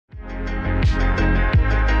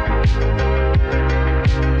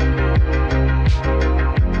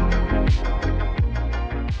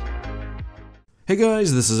Hey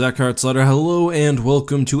guys, this is Eckhart Slater. Hello and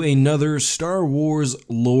welcome to another Star Wars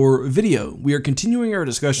lore video. We are continuing our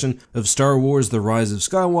discussion of Star Wars The Rise of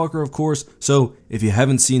Skywalker, of course, so if you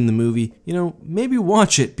haven't seen the movie, maybe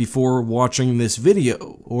watch it before watching this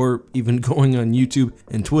video, or even going on YouTube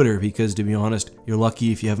and Twitter, because to be honest, you're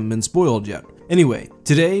lucky if you haven't been spoiled yet. Anyway,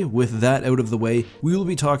 today, with that out of the way, we will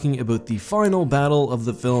be talking about the final battle of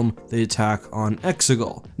the film, the attack on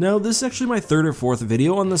Exegol. Now, this is actually my third or fourth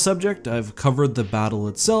video on the subject. I've covered the battle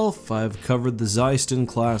itself, I've covered the Xyston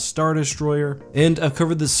Class Star Destroyer, and I've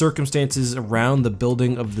covered the circumstances around the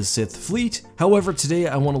building of the Sith fleet. However, today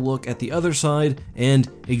I want to look at the other side and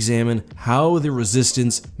examine how the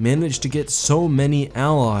Resistance managed to get so many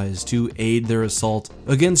allies to aid their assault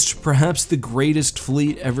against perhaps the greatest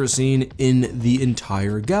fleet ever seen in the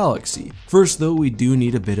entire galaxy. First though, we do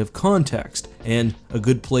need a bit of context, and a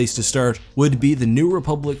good place to start would be the New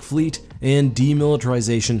Republic fleet and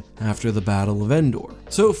demilitarization after the Battle of Endor.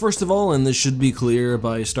 So first of all, and this should be clear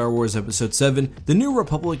by Star Wars Episode 7, the New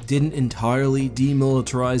Republic didn't entirely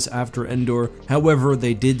demilitarize after Endor. However,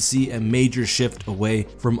 they did see a major shift away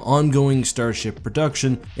from ongoing starship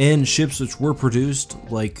production, and ships which were produced,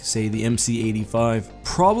 like say the MC-85,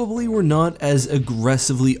 probably were not as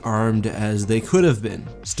aggressively armed as they could have been.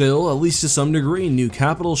 Still, at least to some degree, new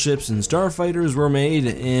capital ships and starfighters were made,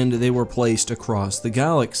 and they were placed across the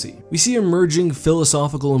galaxy. We see emerging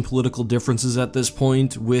philosophical and political differences at this point,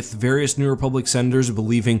 with various New Republic senators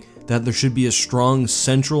believing that there should be a strong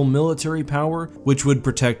central military power which would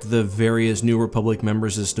protect the various New Republic member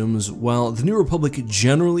systems, while the New Republic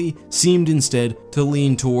generally seemed instead to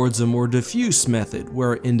lean towards a more diffuse method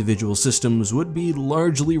where individual systems would be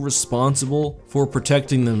largely responsible for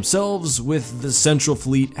protecting themselves, with the central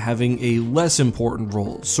fleet having a less important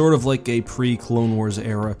role, sort of like a pre-Clone Wars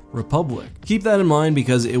era Republic. Keep that in mind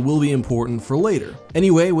because it will be important for later.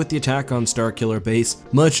 Anyway, with the attack on Starkiller Base,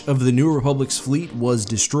 much of the New Republic's fleet was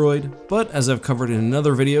destroyed, but as I've covered in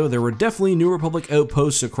another video, there were definitely New Republic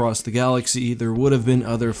outposts across the galaxy. There would have been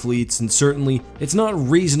other fleets, and certainly it's not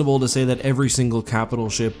reasonable to say that every single capital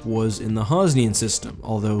ship was in the Hosnian system,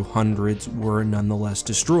 although hundreds were nonetheless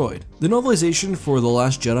destroyed. The novelization for The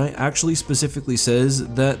Last Jedi actually specifically says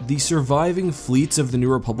that the surviving fleets of the New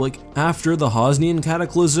Republic after the Hosnian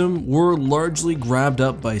cataclysm were largely grabbed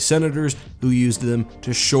up by senators who used them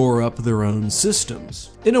to shore up their own systems.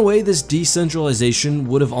 In a way, this decentralization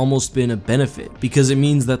would have almost been a benefit, because it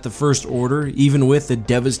means that the First Order, even with a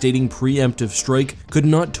devastating preemptive strike, could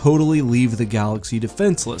not totally leave the galaxy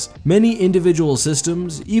defenseless. Many individual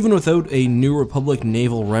systems, even without a New Republic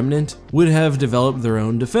naval remnant, would have developed their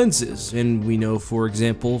own defenses, and we know, for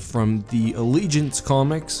example, from the Allegiance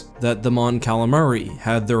comics, that the Mon Calamari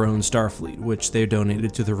had their own starfleet, which they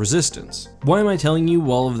donated to the Resistance. Why am I telling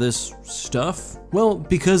you all of this stuff? Well,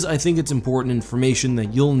 because I think it's important information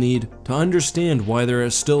that you'll need to understand why there are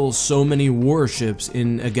still so many warships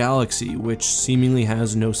in a galaxy which seemingly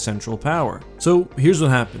has no central power. So here's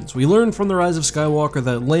what happens. We learn from The Rise of Skywalker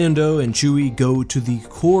that Lando and Chewie go to the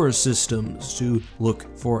core systems to look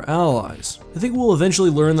for allies. I think we'll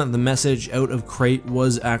eventually learn that the message out of Crate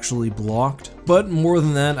was actually blocked, but more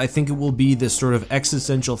than that, I think it will be this sort of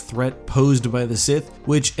existential threat posed by the Sith,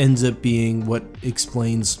 which ends up being what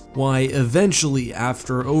explains why eventually,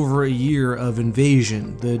 after over a year of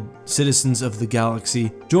invasion, the citizens of the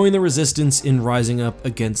galaxy join the Resistance in rising up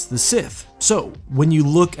against the Sith. So, when you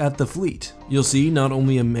look at the fleet, you'll see not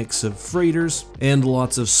only a mix of freighters and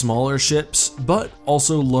lots of smaller ships, but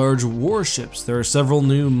also large warships. There are several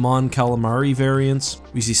new Mon Calamari variants.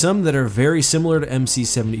 We see some that are very similar to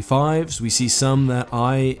MC-75s. We see some that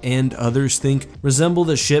I and others think resemble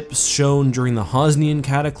the ships shown during the Hosnian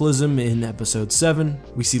cataclysm in Episode 7.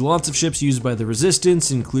 We see lots of ships used by the Resistance,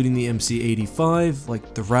 including the MC-85,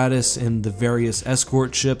 like the Radis and the various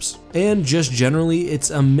escort ships. And just generally, it's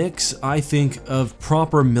a mix, I think, of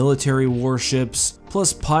proper military warships,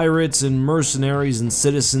 plus pirates and mercenaries and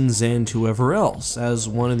citizens and whoever else. As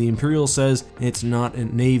one of the Imperials says, it's not a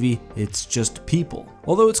navy, it's just people.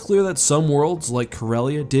 Although it's clear that some worlds, like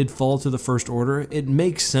Corellia, did fall to the First Order, it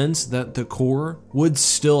makes sense that the core would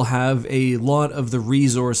still have a lot of the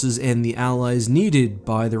resources and the allies needed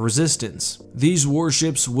by the Resistance. These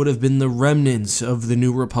warships would have been the remnants of the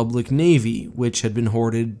New Republic Navy, which had been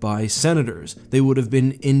hoarded by senators. They would have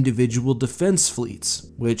been individual defense fleets,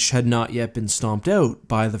 which had not yet been stomped out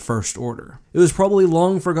by the First Order. It was probably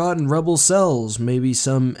long forgotten rebel cells, maybe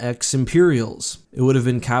some ex-Imperials. It would have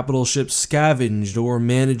been capital ships scavenged or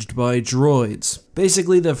managed by droids.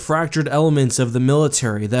 Basically the fractured elements of the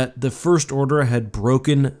military that the First Order had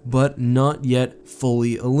broken but not yet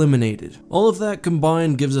fully eliminated. All of that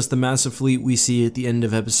combined gives us the massive fleet we see at the end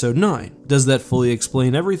of episode 9. Does that fully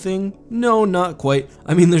explain everything? No, not quite.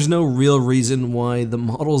 I mean, there's no real reason why the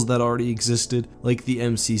models that already existed, like the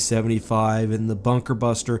MC-75 and the Bunker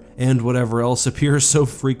Buster and whatever else, appear so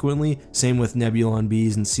frequently. Same with Nebulon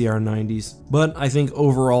Bs and CR-90s. But I think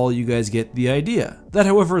overall you guys get the idea. That,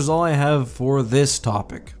 however, is all I have for this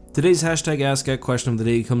topic. Today's hashtag AskGet question of the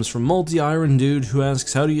day comes from Multi-Iron Dude, who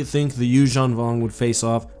asks, how do you think the Yuuzhan Vong would face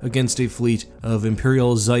off against a fleet of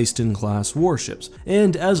Imperial Xyston Class warships?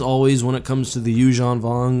 And as always, when it comes to the Yuuzhan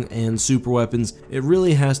Vong and super weapons, it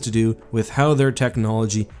really has to do with how their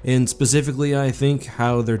technology, and specifically I think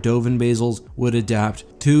how their Dovin basals, would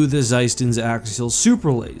adapt to the Xyston's axial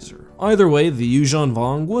super laser. Either way, the Yuuzhan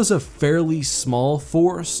Vong was a fairly small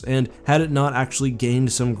force, and had it not actually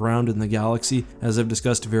gained some ground in the galaxy, as I've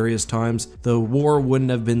discussed various times, the war wouldn't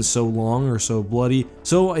have been so long or so bloody.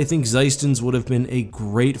 So I think Xystons would have been a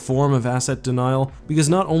great form of asset denial, because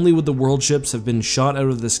not only would the world ships have been shot out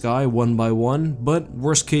of the sky one by one, but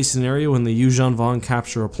worst case scenario, when the Yuuzhan Vong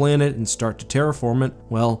capture a planet and start to terraform it,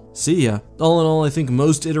 well, see ya. All in all, I think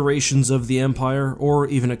most iterations of the Empire, or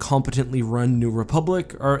even a competently run New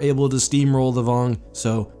Republic, are able to steamroll the Vong,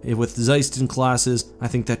 so with the Xyston classes, I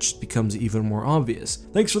think that just becomes even more obvious.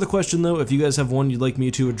 Thanks for the question though. If you guys have one you'd like me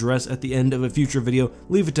to address at the end of a future video,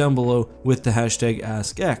 leave it down below with the hashtag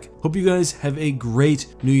AskEck. Hope you guys have a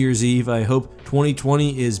great New Year's Eve. I hope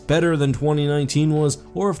 2020 is better than 2019 was,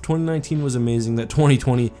 or if 2019 was amazing, that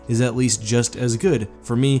 2020 is at least just as good.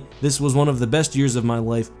 For me, this was one of the best years of my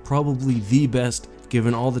life, probably the best,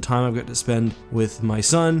 given all the time I've got to spend with my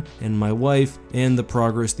son and my wife and the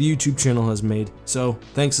progress the YouTube channel has made. So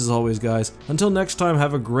thanks as always, guys. Until next time,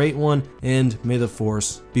 have a great one, and may the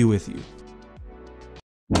Force be with you.